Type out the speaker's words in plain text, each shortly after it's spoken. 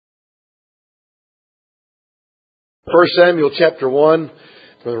First Samuel chapter 1.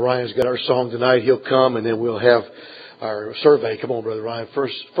 Brother Ryan's got our song tonight. He'll come and then we'll have our survey. Come on, Brother Ryan.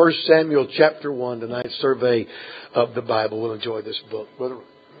 First Samuel chapter 1, tonight's survey of the Bible. We'll enjoy this book. Brother.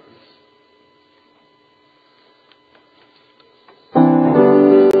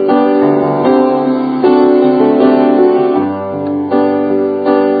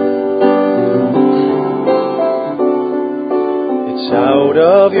 It's out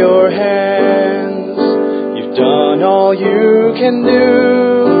of your hands. You've done all you can do.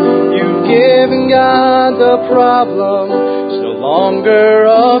 You've given God the problem. It's no longer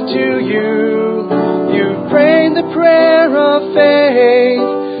up to you. You've prayed the prayer of faith.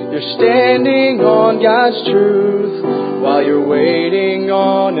 You're standing on God's truth. While you're waiting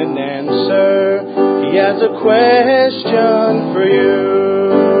on an answer, He has a question for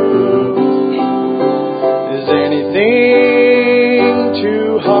you. Is anything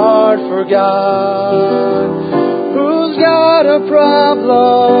too hard for God? Who's got a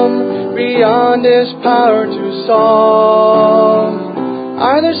problem beyond His power to solve?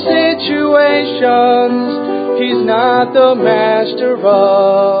 Are there situations He's not the master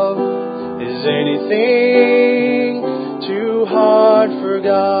of? Is anything too hard for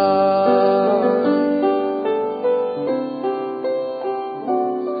God?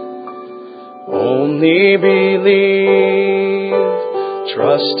 Only believe,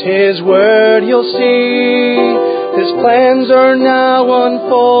 trust His word, you'll see. His plans are now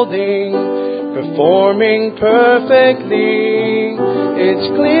unfolding, performing perfectly. It's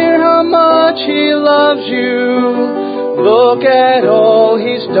clear how much He loves you. Look at all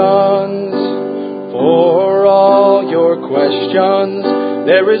He's done. For all your questions,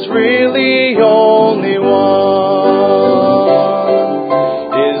 there is really only one.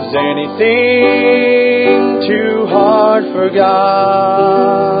 Is anything too hard for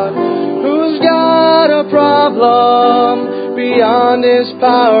God? Who's got a problem beyond His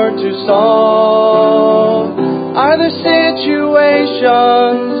power to solve? Are there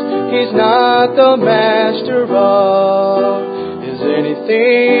situations He's not the master of? Is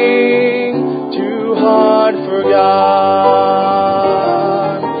anything too hard for God?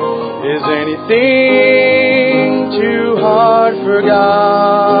 Is anything too hard for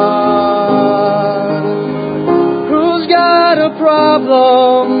God? Who's got a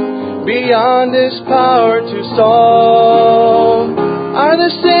problem beyond His power to solve? Are there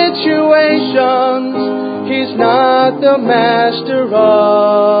situations He's not the master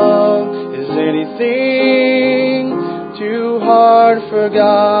of? Is anything too hard for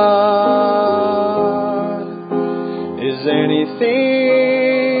God? Is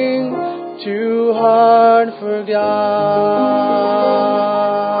anything too hard for God?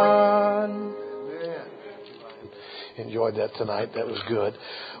 Enjoyed that tonight. That was good.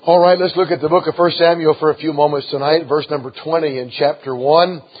 All right, let's look at the book of 1 Samuel for a few moments tonight. Verse number 20 in chapter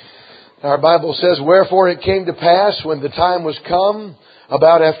 1. Our Bible says, "Wherefore it came to pass, when the time was come,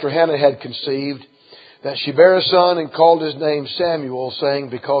 about after Hannah had conceived, that she bare a son and called his name Samuel, saying,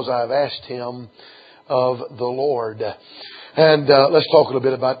 Because I have asked him of the Lord." And let's talk a little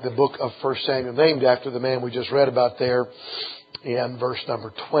bit about the book of 1 Samuel, named after the man we just read about there in verse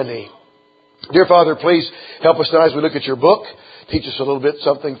number 20. Dear Father, please help us tonight as we look at your book. Teach us a little bit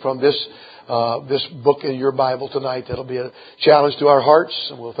something from this book in your Bible tonight. That'll be a challenge to our hearts,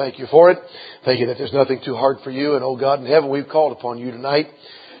 and we'll thank you for it. Thank you that there's nothing too hard for you. And, oh God in heaven, we've called upon you tonight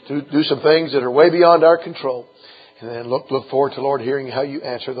to do some things that are way beyond our control. And then look forward to, Lord, hearing how you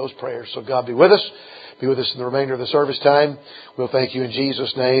answer those prayers. So God, be with us. Be with us in the remainder of the service time. We'll thank you in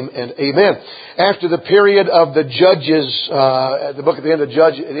Jesus' name, and amen. After the period of the Judges, at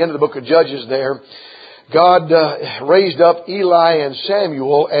the end of the book of Judges there, God raised up Eli and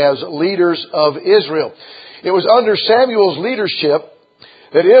Samuel as leaders of Israel. It was under Samuel's leadership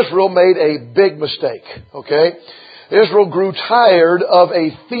that Israel made a big mistake. Okay? Israel grew tired of a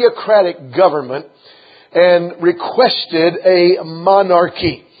theocratic government and requested a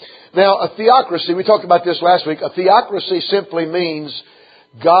monarchy. Now, a theocracy, we talked about this last week, a theocracy simply means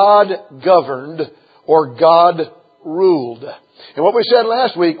God governed or God ruled. And what we said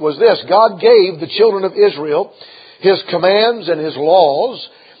last week was this: God gave the children of Israel His commands and His laws,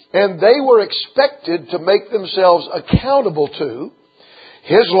 and they were expected to make themselves accountable to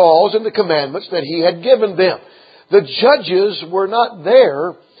His laws and the commandments that He had given them. The judges were not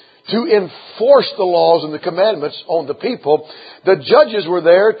there to enforce the laws and the commandments on the people. The judges were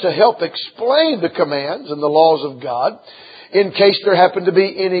there to help explain the commands and the laws of God in case there happened to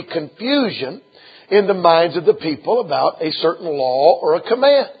be any confusion in the minds of the people about a certain law or a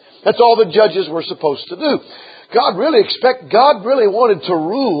command. That's all the judges were supposed to do. God really wanted to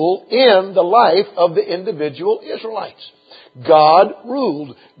rule in the life of the individual Israelites. God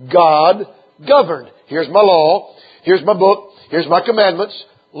ruled. God governed. Here's my law. Here's my book. Here's my commandments.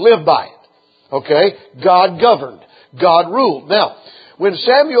 Live by it. Okay? God governed. God ruled. Now, when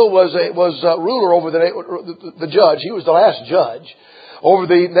Samuel was ruler over the judge, he was the last judge over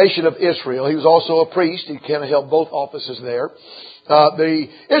the nation of Israel. He was also a priest. He kind of held both offices there. The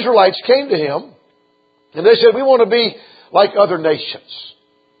Israelites came to him and they said, we want to be like other nations.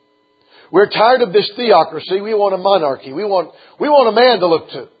 We're tired of this theocracy. We want a monarchy. We want a man to look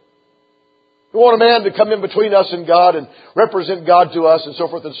to. We want a man to come in between us and God and represent God to us and so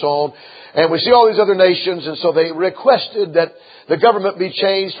forth and so on. And we see all these other nations, and so they requested that the government be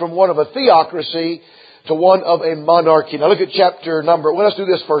changed from one of a theocracy to one of a monarchy. Now look at let's do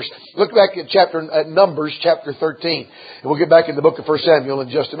this first. Look back at Numbers chapter 13. And we'll get back in the book of 1 Samuel in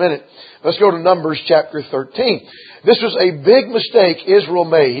just a minute. Let's go to Numbers chapter 13. This was a big mistake Israel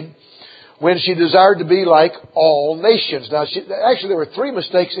made when she desired to be like all nations. Now, actually, there were 3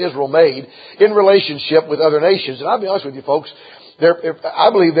 mistakes Israel made in relationship with other nations. And I'll be honest with you, folks, I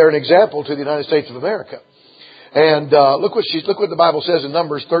believe they're an example to the United States of America. And look what the Bible says in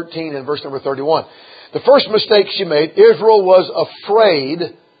Numbers 13 and verse number 31. The first mistake she made, Israel was afraid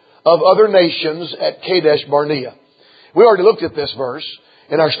of other nations at Kadesh Barnea. We already looked at this verse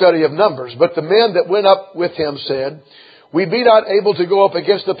in our study of Numbers. But the men that went up with him said, we be not able to go up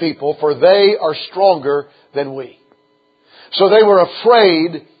against the people, for they are stronger than we. So they were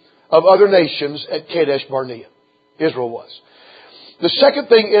afraid of other nations at Kadesh Barnea. Israel was. The second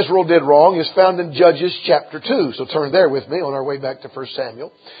thing Israel did wrong is found in Judges chapter 2. So turn there with me on our way back to 1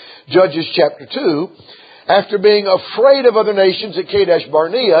 Samuel. Judges chapter 2. After being afraid of other nations at Kadesh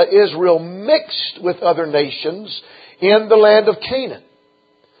Barnea, Israel mixed with other nations in the land of Canaan.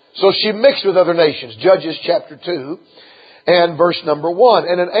 So she mixed with other nations. Judges chapter 2 and verse number 1.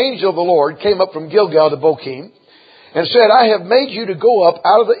 And an angel of the Lord came up from Gilgal to Bochim and said, I have made you to go up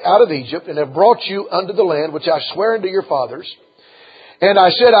out of Egypt and have brought you unto the land which I swear unto your fathers. And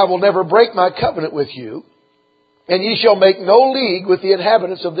I said, I will never break my covenant with you, and ye shall make no league with the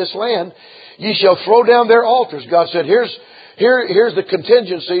inhabitants of this land. Ye shall throw down their altars. God said, here's the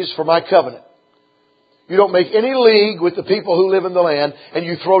contingencies for my covenant. You don't make any league with the people who live in the land, and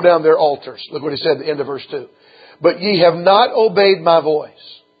you throw down their altars. Look what he said at the end of verse 2. But ye have not obeyed my voice.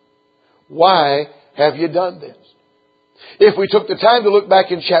 Why have ye done this? If we took the time to look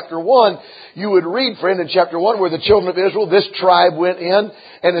back in chapter 1, you would read, friend, in chapter 1 where the children of Israel, this tribe went in,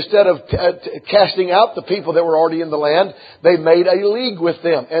 and instead of casting out the people that were already in the land, they made a league with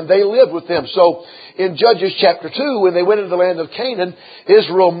them, and they lived with them. So in Judges chapter 2, when they went into the land of Canaan,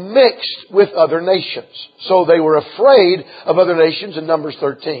 Israel mixed with other nations. So they were afraid of other nations in Numbers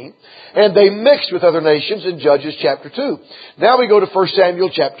 13, and they mixed with other nations in Judges chapter 2. Now we go to 1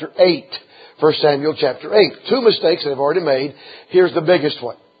 Samuel chapter 8. 1 Samuel chapter 8. 2 mistakes they've already made. Here's the biggest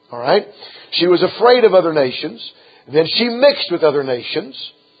one. All right? She was afraid of other nations. Then she mixed with other nations.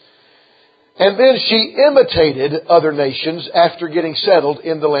 And then she imitated other nations after getting settled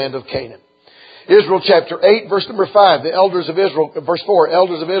in the land of Canaan. Israel chapter 8, verse number 5. The elders of Israel, verse 4,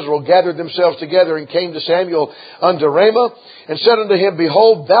 elders of Israel gathered themselves together and came to Samuel unto Ramah and said unto him,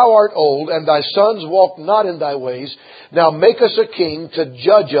 Behold, thou art old, and thy sons walk not in thy ways. Now make us a king to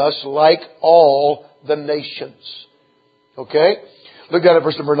judge us like all the nations. Okay? Look at it,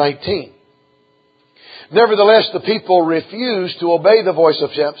 verse number 19. Nevertheless, the people refused to obey the voice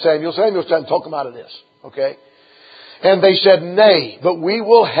of Samuel. Samuel's trying to talk them out of this. Okay? And they said, Nay, but we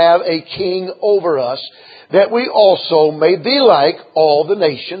will have a king over us, that we also may be like all the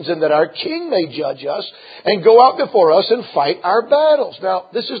nations, and that our king may judge us and go out before us and fight our battles. Now,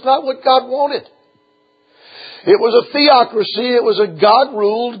 this is not what God wanted. It was a theocracy. It was a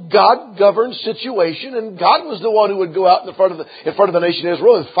God-ruled, God-governed situation, and God was the one who would go out in front of the nation of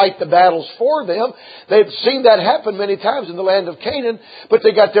Israel and fight the battles for them. They've seen that happen many times in the land of Canaan, but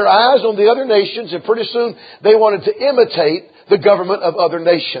they got their eyes on the other nations, and pretty soon they wanted to imitate the government of other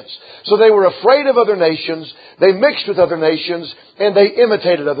nations. So they were afraid of other nations, they mixed with other nations, and they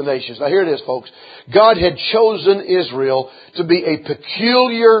imitated other nations. Now here it is, folks. God had chosen Israel to be a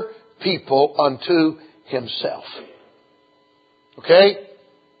peculiar people unto Himself. Okay?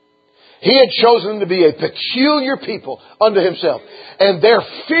 He had chosen them to be a peculiar people unto Himself. And their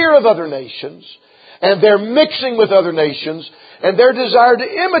fear of other nations, and their mixing with other nations, and their desire to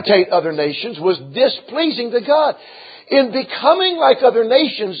imitate other nations was displeasing to God. In becoming like other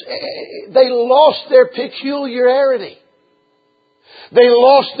nations, they lost their peculiarity. They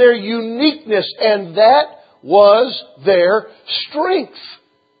lost their uniqueness, and that was their strength.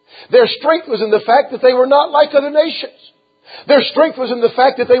 Their strength was in the fact that they were not like other nations. Their strength was in the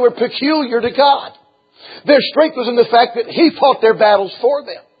fact that they were peculiar to God. Their strength was in the fact that He fought their battles for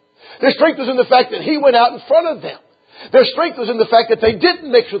them. Their strength was in the fact that He went out in front of them. Their strength was in the fact that they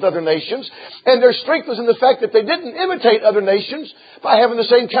didn't mix with other nations. And their strength was in the fact that they didn't imitate other nations by having the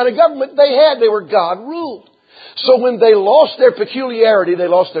same kind of government they had. They were God-ruled. So when they lost their peculiarity, they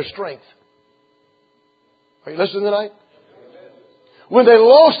lost their strength. Are you listening tonight? When they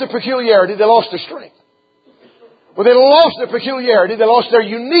lost their peculiarity, they lost their strength. When they lost their peculiarity, they lost their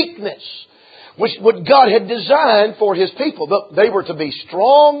uniqueness, which what God had designed for His people. They were to be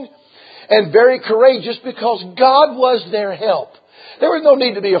strong and very courageous because God was their help. There was no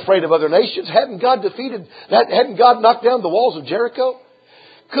need to be afraid of other nations. Hadn't God knocked down the walls of Jericho?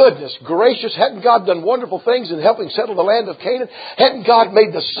 Goodness gracious, hadn't God done wonderful things in helping settle the land of Canaan? Hadn't God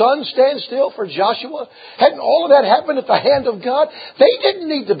made the sun stand still for Joshua? Hadn't all of that happened at the hand of God? They didn't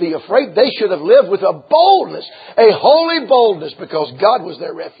need to be afraid. They should have lived with a boldness, a holy boldness, because God was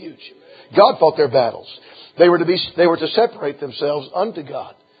their refuge. God fought their battles. They were to separate themselves unto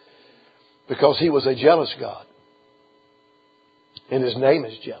God because He was a jealous God. And His name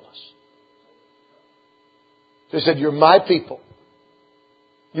is jealous. He said, "You're my people.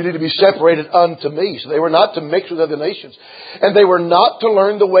 You need to be separated unto me." So they were not to mix with other nations. And they were not to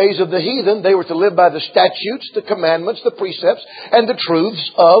learn the ways of the heathen. They were to live by the statutes, the commandments, the precepts, and the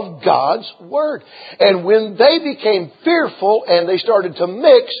truths of God's Word. And when they became fearful and they started to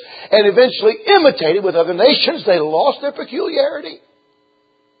mix and eventually imitated with other nations, they lost their peculiarity.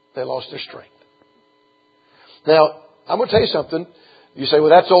 They lost their strength. Now, I'm going to tell you something. You say, well,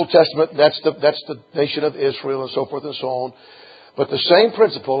 that's Old Testament. That's the nation of Israel and so forth and so on. But the same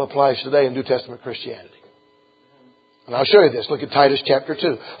principle applies today in New Testament Christianity. And I'll show you this. Look at Titus chapter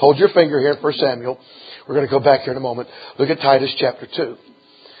 2. Hold your finger here in 1 Samuel. We're going to go back here in a moment. Look at Titus chapter 2.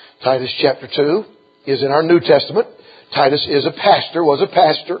 Titus chapter 2 is in our New Testament. Titus is a pastor, was a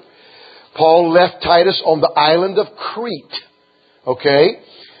pastor. Paul left Titus on the island of Crete. Okay?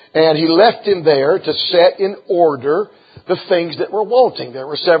 And he left him there to set in order the things that were wanting. There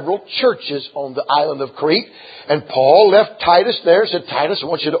were several churches on the island of Crete. And Paul left Titus there and said, "Titus, I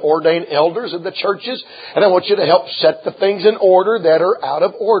want you to ordain elders in the churches. And I want you to help set the things in order that are out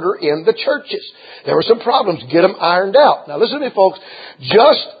of order in the churches." There were some problems. Get them ironed out. Now listen to me, folks.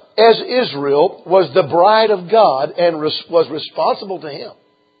 Just as Israel was the bride of God and was responsible to Him,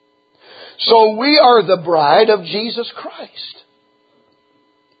 so we are the bride of Jesus Christ.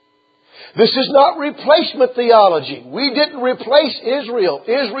 This is not replacement theology. We didn't replace Israel.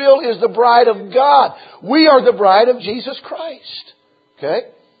 Israel is the bride of God. We are the bride of Jesus Christ. Okay?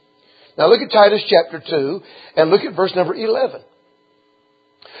 Now look at Titus chapter 2 and look at verse number 11.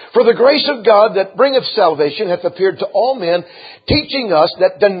 "For the grace of God that bringeth salvation hath appeared to all men, teaching us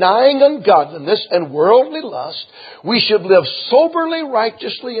that denying ungodliness and worldly lust, we should live soberly,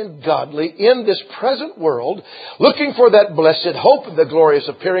 righteously, and godly in this present world, looking for that blessed hope of the glorious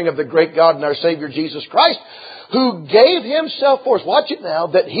appearing of the great God and our Savior Jesus Christ, who gave Himself for us," watch it now,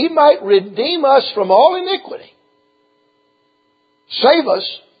 "that He might redeem us from all iniquity, save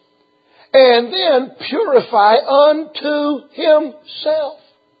us, and then purify unto Himself."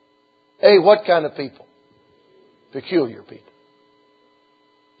 Hey, what kind of people? Peculiar people.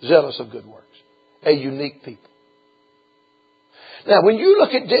 Zealous of good works. A unique people. Now, when you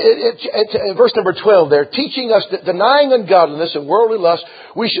look at verse number 12 there, teaching us that denying ungodliness and worldly lust,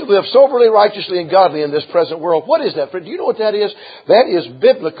 we should live soberly, righteously, and godly in this present world. What is that, friend? Do you know what that is? That is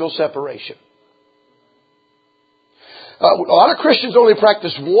biblical separation. A lot of Christians only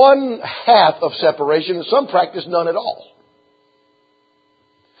practice one half of separation, and some practice none at all.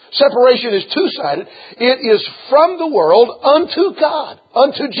 Separation is two-sided. It is from the world unto God,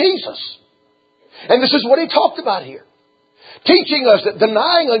 unto Jesus. And this is what He talked about here. Teaching us that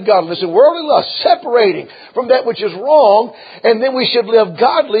denying ungodliness and worldly lust, separating from that which is wrong, and then we should live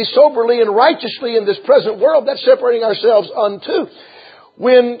godly, soberly, and righteously in this present world. That's separating ourselves unto.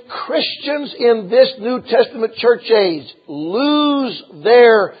 When Christians in this New Testament church age lose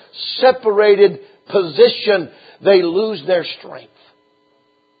their separated position, they lose their strength.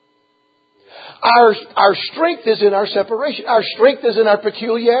 Our strength is in our separation. Our strength is in our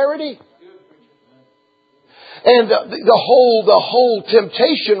peculiarity. And the whole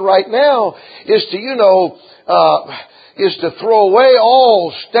temptation right now is to throw away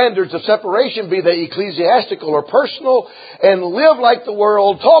all standards of separation, be they ecclesiastical or personal, and live like the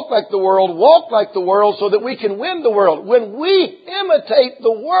world, talk like the world, walk like the world, so that we can win the world. When we imitate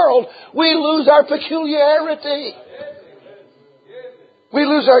the world, we lose our peculiarity. We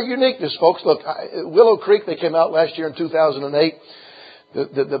lose our uniqueness, folks. Look, Willow Creek, they came out last year in 2008.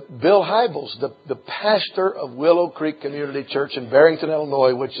 The Bill Hybels, the pastor of Willow Creek Community Church in Barrington,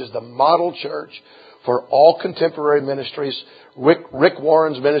 Illinois, which is the model church for all contemporary ministries, Rick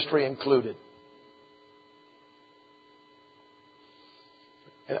Warren's ministry included.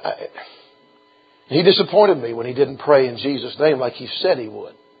 And he disappointed me when he didn't pray in Jesus' name like he said he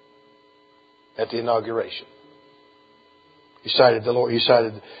would at the inauguration. He cited the Lord. He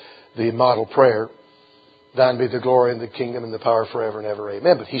cited the model prayer, "Thine be the glory and the kingdom and the power forever and ever.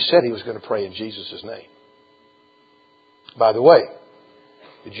 Amen." But he said he was going to pray in Jesus' name. By the way,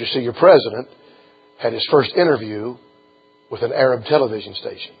 did you see your president had his first interview with an Arab television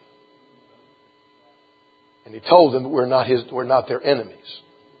station? And he told them that we're not their enemies.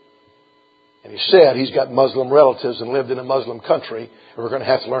 And he said he's got Muslim relatives and lived in a Muslim country, and we're going to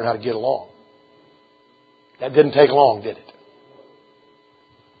have to learn how to get along. That didn't take long, did it?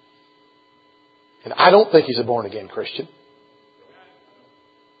 And I don't think he's a born-again Christian.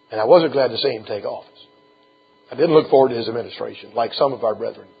 And I wasn't glad to see him take office. I didn't look forward to his administration, like some of our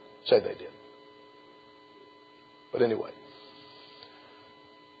brethren say they did. But anyway.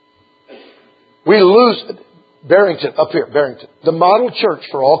 We lose Barrington, up here, Barrington. The model church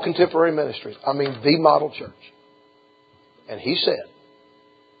for all contemporary ministries. I mean, the model church. And he said,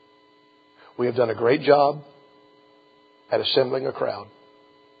 we have done a great job at assembling a crowd,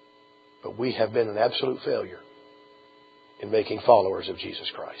 but we have been an absolute failure in making followers of Jesus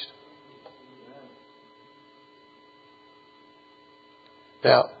Christ.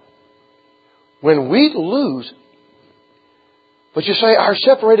 Now, when we lose, but you say our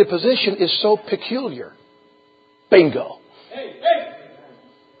separated position is so peculiar. Bingo.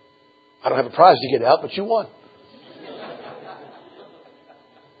 I don't have a prize to get out, but you won.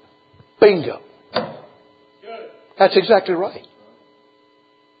 Bingo. That's exactly right.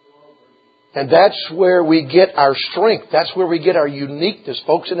 And that's where we get our strength. That's where we get our uniqueness,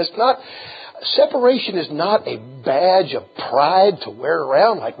 folks. And it's not, separation is not a badge of pride to wear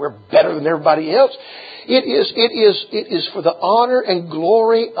around like we're better than everybody else. It is for the honor and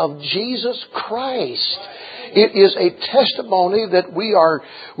glory of Jesus Christ. It is a testimony that we are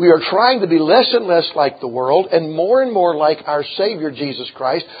trying to be less and less like the world and more like our Savior Jesus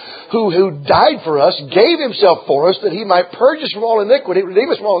Christ, who died for us, gave Himself for us that He might purge us from all iniquity,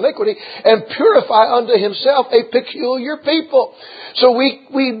 redeem us from all iniquity, and purify unto Himself a peculiar people. So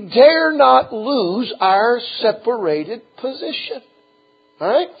we dare not lose our separated position. All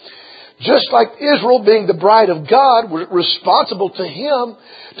right? Just like Israel, being the bride of God, we're responsible to Him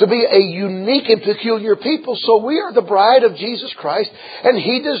to be a unique and peculiar people. So we are the bride of Jesus Christ, and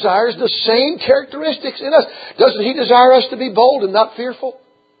He desires the same characteristics in us. Doesn't He desire us to be bold and not fearful?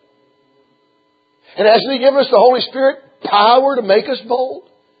 And hasn't He given us the Holy Spirit power to make us bold?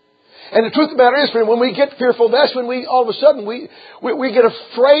 And the truth of the matter is, friend, when we get fearful, that's when we all of a sudden we get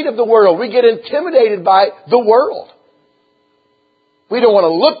afraid of the world. We get intimidated by the world. We don't want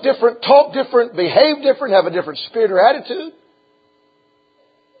to look different, talk different, behave different, have a different spirit or attitude.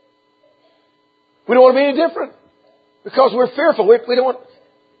 We don't want to be any different because we're fearful. We don't want.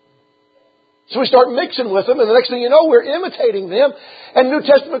 So we start mixing with them, and the next thing you know, we're imitating them. And New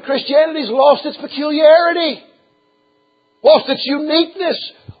Testament Christianity's lost its peculiarity, lost its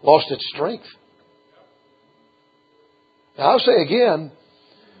uniqueness, lost its strength. Now, I'll say again,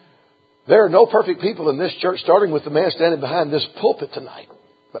 there are no perfect people in this church, starting with the man standing behind this pulpit tonight.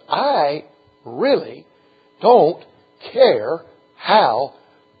 But I really don't care how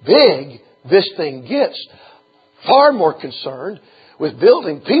big this thing gets. Far more concerned with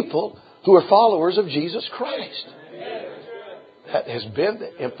building people who are followers of Jesus Christ. That has been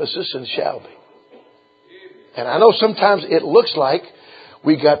the emphasis and shall be. And I know sometimes it looks like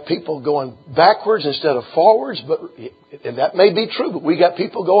we got people going backwards instead of forwards, and that may be true, but we got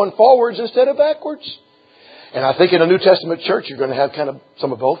people going forwards instead of backwards. And I think in a New Testament church, you're going to have kind of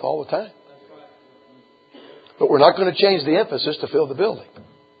some of both all the time. But we're not going to change the emphasis to fill the building.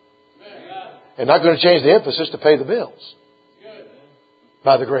 And not going to change the emphasis to pay the bills.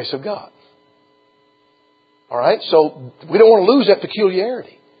 By the grace of God. All right? So we don't want to lose that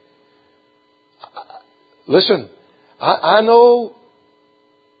peculiarity. Listen, I know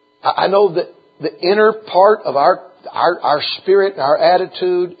that the inner part of our spirit and our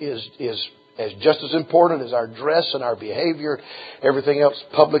attitude is as just as important as our dress and our behavior, everything else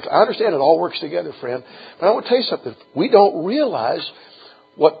public. I understand it all works together, friend. But I want to tell you something. We don't realize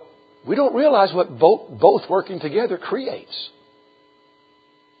what both working together creates.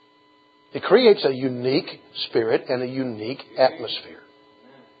 It creates a unique spirit and a unique atmosphere.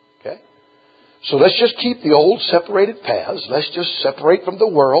 Okay? So let's just keep the old separated paths. Let's just separate from the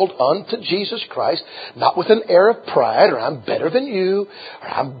world unto Jesus Christ, not with an air of pride, or I'm better than you, or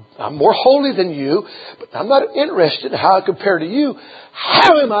I'm more holy than you, but I'm not interested in how I compare to you.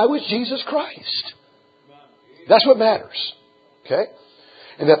 How am I with Jesus Christ? That's what matters. Okay?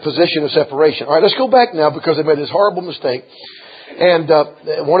 In that position of separation. All right, let's go back now because they made this horrible mistake and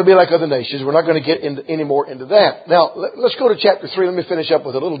want to be like other nations. We're not going to get any more into that. Now, let's go to chapter 3. Let me finish up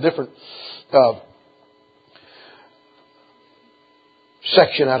with a little different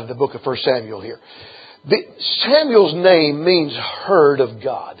section out of the book of 1 Samuel here. Samuel's name means heard of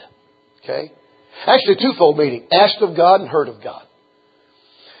God. Okay? Actually, twofold meaning. Asked of God and heard of God.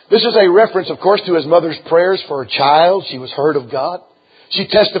 This is a reference, of course, to his mother's prayers for a child. She was heard of God. She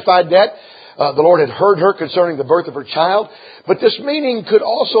testified that the Lord had heard her concerning the birth of her child. But this meaning could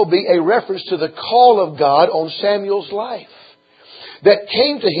also be a reference to the call of God on Samuel's life that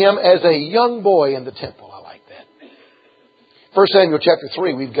came to him as a young boy in the temple. I like that. 1 Samuel chapter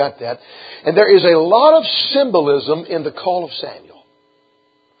 3, we've got that. And there is a lot of symbolism in the call of Samuel.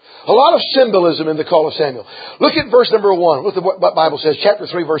 A lot of symbolism in the call of Samuel. Look at verse number 1. Look at what the Bible says, chapter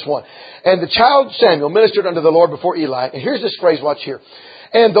 3, verse 1. And the child Samuel ministered unto the Lord before Eli. And here's this phrase, watch here.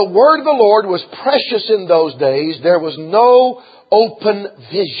 And the word of the Lord was precious in those days. There was no open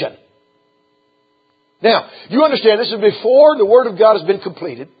vision. Now, you understand this is before the Word of God has been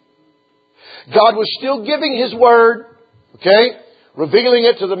completed. God was still giving His Word, okay? Revealing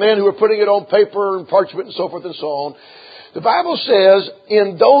it to the men who were putting it on paper and parchment and so forth and so on. The Bible says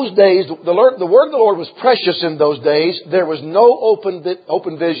in those days, the Word of the Lord was precious in those days. There was no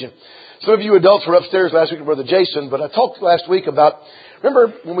open vision. Some of you adults were upstairs last week with Brother Jason, but I talked last week about,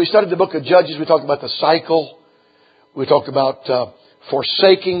 remember when we studied the book of Judges, we talked about the cycle. We talked about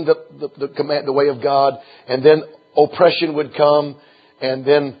forsaking the way of God, and then oppression would come, and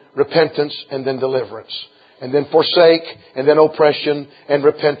then repentance, and then deliverance. And then forsake, and then oppression, and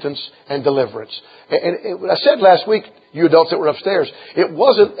repentance, and deliverance. And I said last week, you adults that were upstairs, it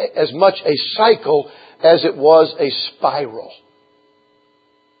wasn't as much a cycle as it was a spiral.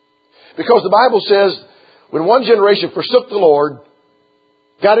 Because the Bible says, when one generation forsook the Lord,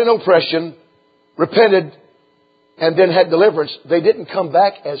 got in oppression, repented, and then had deliverance, they didn't come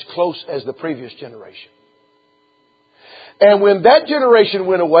back as close as the previous generation. And when that generation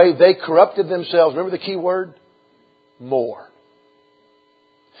went away, they corrupted themselves. Remember the key word? More.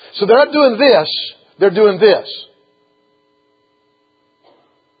 So they're not doing this, they're doing this.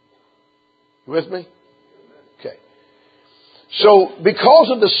 You with me? Okay. So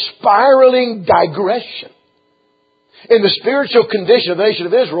because of the spiraling digression in the spiritual condition of the nation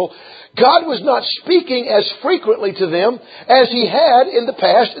of Israel, God was not speaking as frequently to them as He had in the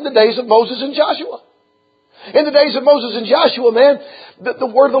past in the days of Moses and Joshua. In the days of Moses and Joshua, man,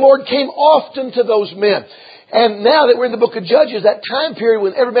 the word of the Lord came often to those men. And now that we're in the book of Judges, that time period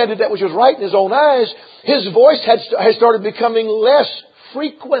when every man did that which was right in his own eyes, his voice has started becoming less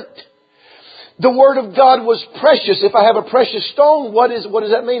frequent. The word of God was precious. If I have a precious stone, what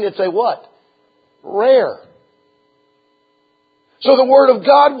does that mean? It's a what? Rare. So the Word of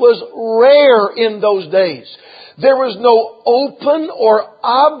God was rare in those days. There was no open or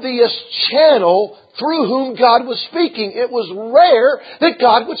obvious channel through whom God was speaking. It was rare that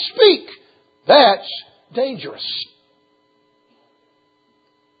God would speak. That's dangerous.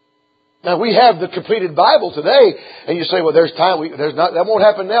 Now we have the completed Bible today, and you say, well, there's time. That won't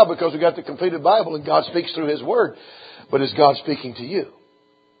happen now because we got the completed Bible and God speaks through His Word. But is God speaking to you?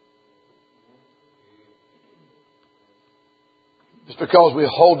 Just because we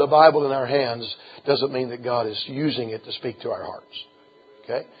hold the Bible in our hands doesn't mean that God is using it to speak to our hearts.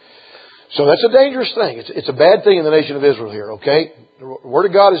 Okay? So that's a dangerous thing. It's a bad thing in the nation of Israel here, okay? The Word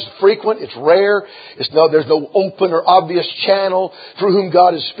of God is frequent. It's rare. There's no open or obvious channel through whom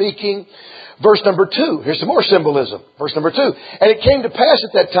God is speaking. Verse number 2. Here's some more symbolism. Verse number 2. And it came to pass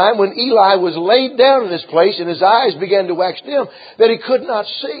at that time when Eli was laid down in his place and his eyes began to wax dim that he could not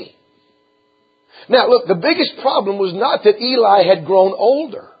see. Now, look, the biggest problem was not that Eli had grown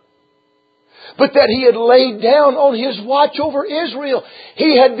older, but that he had laid down on his watch over Israel.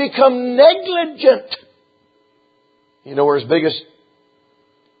 He had become negligent. You know where his biggest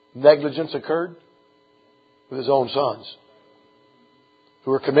negligence occurred? With his own sons,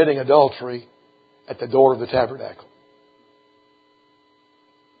 who were committing adultery at the door of the tabernacle.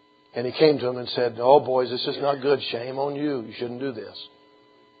 And he came to them and said, "Oh, boys, this is not good. Shame on you. You shouldn't do this.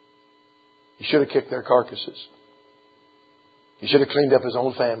 He should have kicked their carcasses. He should have cleaned up his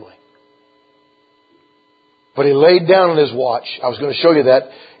own family." But he laid down on his watch. I was going to show you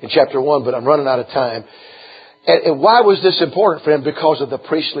that in chapter 1, but I'm running out of time. And why was this important for him? Because of the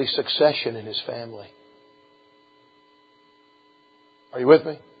priestly succession in his family. Are you with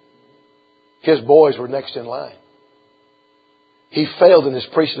me? His boys were next in line. He failed in his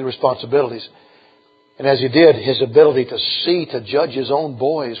priestly responsibilities. And as he did, his ability to see, to judge his own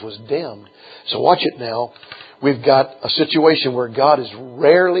boys was dimmed. So watch it now. We've got a situation where God is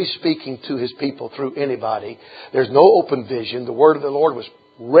rarely speaking to His people through anybody. There's no open vision. The word of the Lord was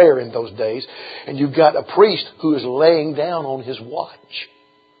rare in those days. And you've got a priest who is laying down on his watch.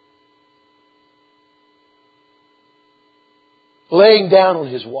 Laying down on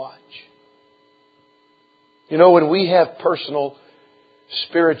his watch. You know, when we have personal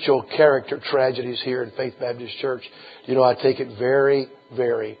spiritual character tragedies here in Faith Baptist Church, you know, I take it very,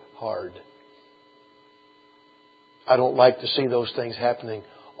 very hard. I don't like to see those things happening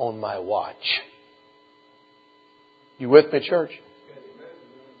on my watch. You with me, church?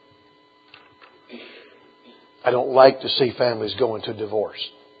 I don't like to see families go into divorce.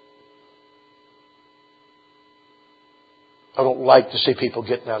 I don't like to see people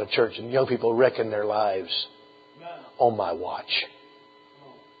getting out of church and young people wrecking their lives on my watch.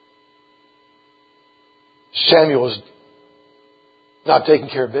 Samuel was not taking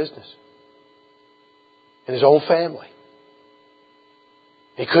care of business in his own family.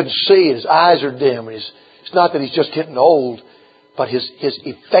 He couldn't see. His eyes are dim. It's not that he's just getting old, but his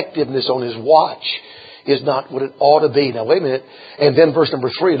effectiveness on his watch is not what it ought to be. Now, wait a minute. And then verse number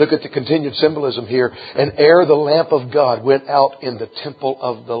 3, look at the continued symbolism here. And ere the lamp of God went out in the temple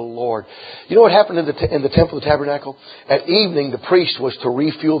of the Lord. You know what happened in the temple of the tabernacle? At evening, the priest was to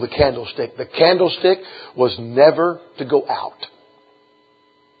refuel the candlestick. The candlestick was never to go out.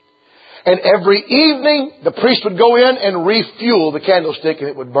 And every evening, the priest would go in and refuel the candlestick, and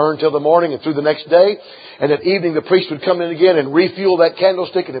it would burn till the morning and through the next day. And at evening, the priest would come in again and refuel that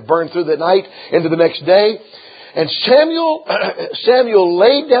candlestick, and it burned through the night into the next day. And Samuel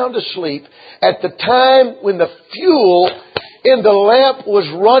laid down to sleep at the time when the fuel in the lamp was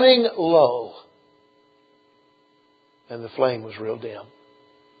running low. And the flame was real dim.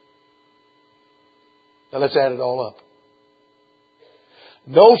 Now let's add it all up.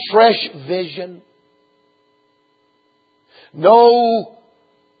 No fresh vision. No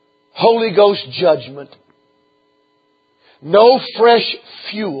Holy Ghost judgment. No fresh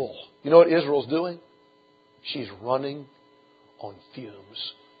fuel. You know what Israel's doing? She's running on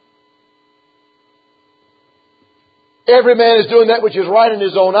fumes. Every man is doing that which is right in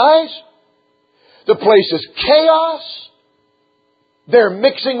his own eyes. The place is chaos. They're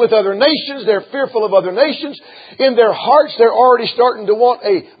mixing with other nations. They're fearful of other nations. In their hearts, they're already starting to want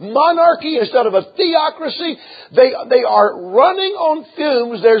a monarchy instead of a theocracy. They are running on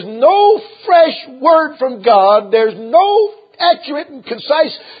fumes. There's no fresh word from God. There's no accurate and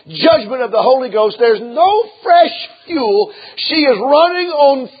concise judgment of the Holy Ghost. There's no fresh fuel. She is running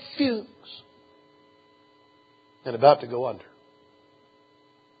on fumes and about to go under.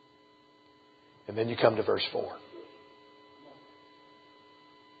 And then you come to verse 4.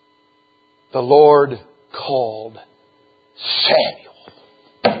 The Lord called Samuel.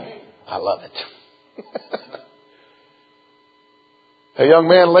 I love it. A young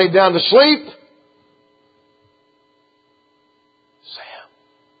man laid down to sleep. Sam.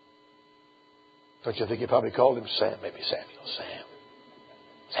 Don't you think he probably called him Sam? Maybe Samuel.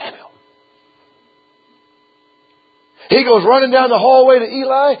 Samuel. He goes running down the hallway to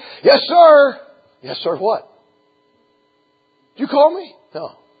Eli. Yes, sir. Yes, sir. What? Did you call me?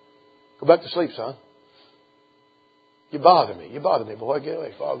 No. Go back to sleep, son. You bother me. You bother me, boy. Get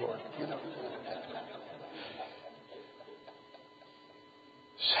away, foghorn. You know.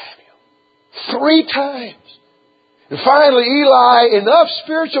 Samuel. 3 times. And finally, Eli, enough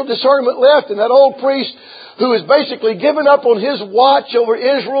spiritual discernment left in that old priest who has basically given up on his watch over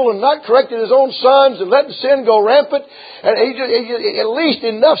Israel and not corrected his own sons and letting sin go rampant. And he at least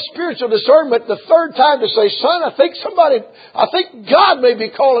enough spiritual discernment the 3rd time to say, son, I think God may be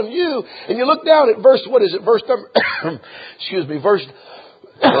calling you. And you look down at verse number,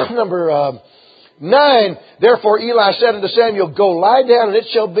 verse number 9. Therefore Eli said unto Samuel, go lie down, and it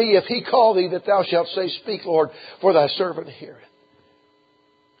shall be, if he call thee, that thou shalt say, speak, Lord, for thy servant heareth.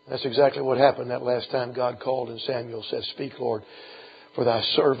 That's exactly what happened that last time God called, and Samuel said, speak, Lord, for thy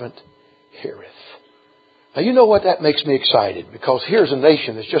servant heareth. Now, you know what? That makes me excited, because here's a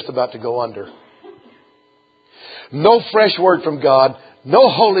nation that's just about to go under. No fresh word from God, no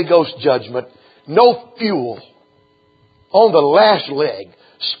Holy Ghost judgment, no fuel. On the last leg,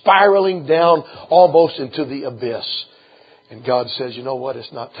 spiraling down almost into the abyss. And God says, you know what?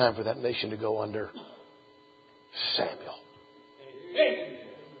 It's not time for that nation to go under. Samuel.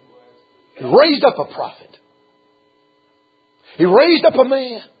 He raised up a prophet. He raised up a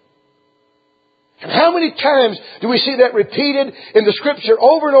man. And how many times do we see that repeated in the Scripture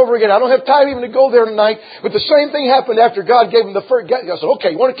over and over again? I don't have time even to go there tonight, but the same thing happened after God gave him the first. God said,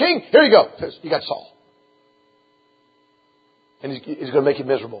 okay, you want a king? Here you go. You got Saul. And he's going to make you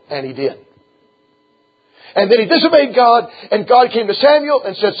miserable. And he did. And then he disobeyed God, and God came to Samuel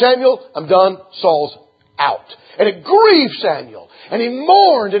and said, Samuel, I'm done. Saul's out. And it grieved Samuel. And he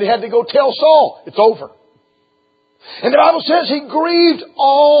mourned, and he had to go tell Saul, it's over. And the Bible says he grieved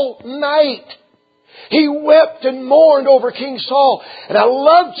all night. He wept and mourned over King Saul. And I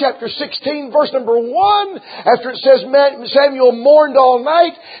love chapter 16, verse number 1, after it says Samuel mourned all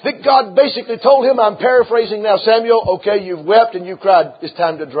night, that God basically told him, I'm paraphrasing now, Samuel, okay, you've wept and you cried. It's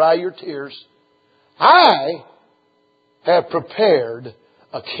time to dry your tears. I have prepared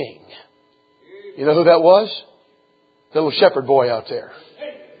a king. You know who that was? The little shepherd boy out there.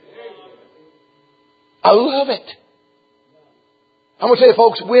 I love it. I'm going to tell you,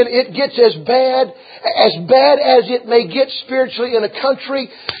 folks, when it gets as bad as it may get spiritually in a country,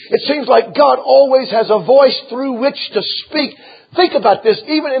 it seems like God always has a voice through which to speak. Think about this.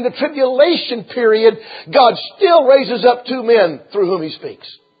 Even in the tribulation period, God still raises up two men through whom He speaks.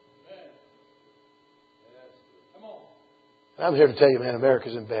 I'm here to tell you, man,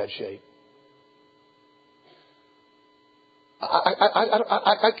 America's in bad shape.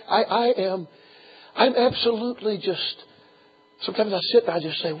 I'm absolutely just... Sometimes I sit and I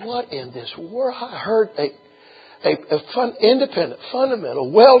just say, what in this world? I heard a independent,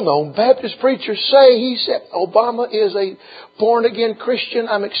 fundamental, well-known Baptist preacher say, he said, Obama is a born-again Christian.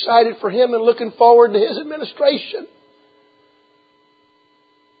 I'm excited for him and looking forward to his administration.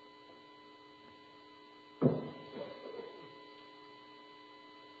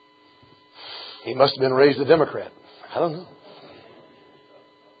 He must have been raised a Democrat. I don't know.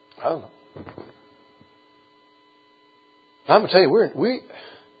 I'm going to tell you,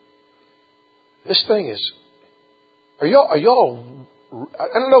 this thing is, are y'all, I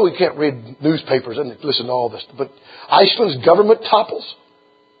don't know we can't read newspapers and listen to all this, but Iceland's government topples.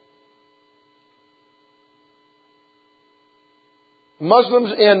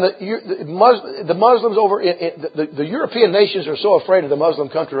 Muslims and the Muslims over in the European nations are so afraid of the Muslim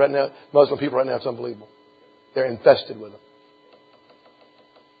country right now, Muslim people right now, it's unbelievable. They're infested with them.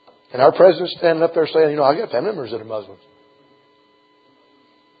 And our president's standing up there saying, I got family members that are Muslims.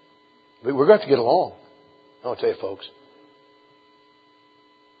 But we're going to have to get along. I'll tell you, folks.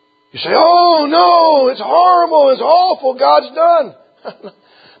 You say, oh, no, it's horrible, it's awful, God's done.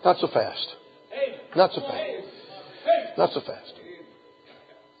 Not so fast. Not so fast. Not so fast.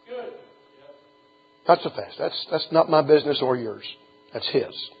 Not so fast. That's not my business or yours. That's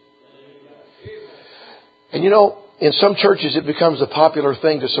His. And in some churches it becomes a popular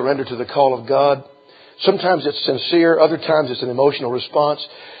thing to surrender to the call of God. Sometimes it's sincere. Other times it's an emotional response.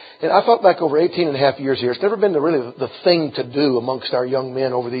 And I thought back over 18 and a half years here. It's never been really the thing to do amongst our young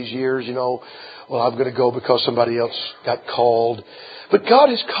men over these years. Well, I'm going to go because somebody else got called. But God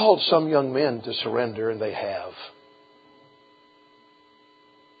has called some young men to surrender, and they have.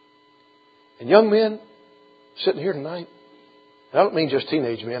 And young men sitting here tonight, I don't mean just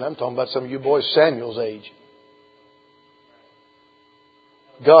teenage men. I'm talking about some of you boys Samuel's age.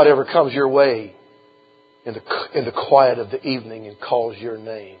 God ever comes your way in the quiet of the evening and calls your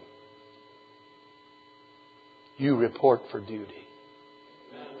name, you report for duty.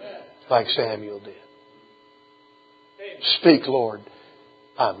 Like Samuel did. Speak, Lord.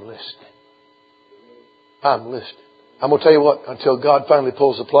 I'm listening. I'm listening. I'm going to tell you what, until God finally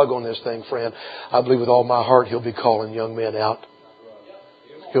pulls the plug on this thing, friend, I believe with all my heart He'll be calling young men out.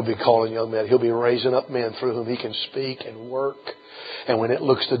 He'll be calling young men. He'll be raising up men through whom He can speak and work. And when it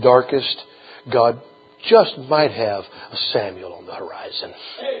looks the darkest, God just might have a Samuel on the horizon.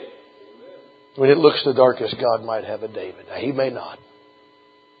 When it looks the darkest, God might have a David. Now, He may not.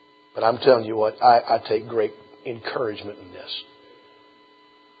 But I'm telling you what, I take great encouragement in this.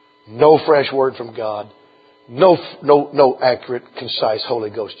 No fresh word from God. No accurate, concise Holy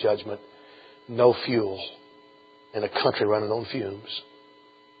Ghost judgment. No fuel in a country running on fumes.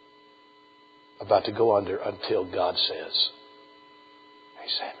 About to go under until God says, hey,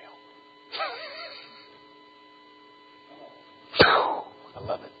 Samuel. I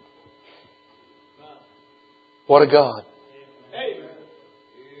love it. What a God.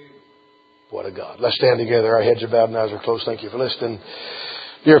 What a God. Let's stand together. Our heads are bowed and eyes are closed. Thank you for listening.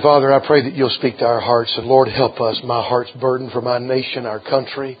 Dear Father, I pray that You'll speak to our hearts. And Lord, help us. My heart's burdened for my nation, our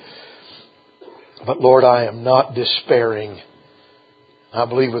country. But Lord, I am not despairing. I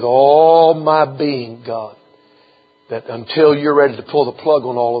believe with all my being, God, that until You're ready to pull the plug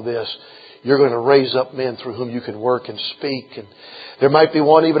on all of this, You're going to raise up men through whom you can work and speak. And there might be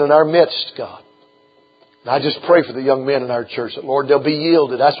one even in our midst, God. And I just pray for the young men in our church that, Lord, they'll be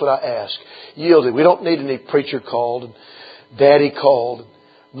yielded. That's what I ask. Yielded. We don't need any preacher called and daddy called and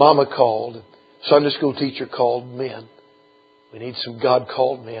mama called and Sunday school teacher called men. We need some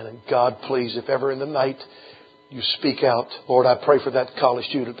God-called men. And God, please, if ever in the night you speak out, Lord, I pray for that college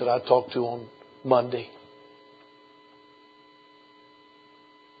student that I talked to on Monday.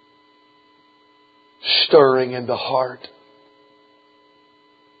 Stirring in the heart.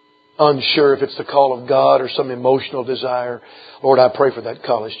 Unsure if it's the call of God or some emotional desire. Lord, I pray for that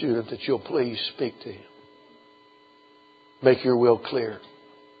college student that you'll please speak to him. Make your will clear.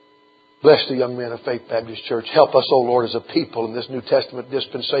 Bless the young men of Faith Baptist Church. Help us, O Lord, as a people in this New Testament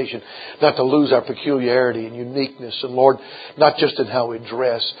dispensation, not to lose our peculiarity and uniqueness. And Lord, not just in how we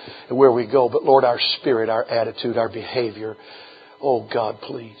dress and where we go, but Lord, our spirit, our attitude, our behavior. Oh God,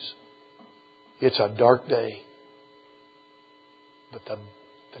 please. It's a dark day. But the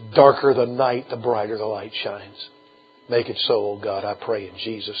darker the night, the brighter the light shines. Make it so, oh God, I pray in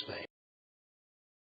Jesus' name.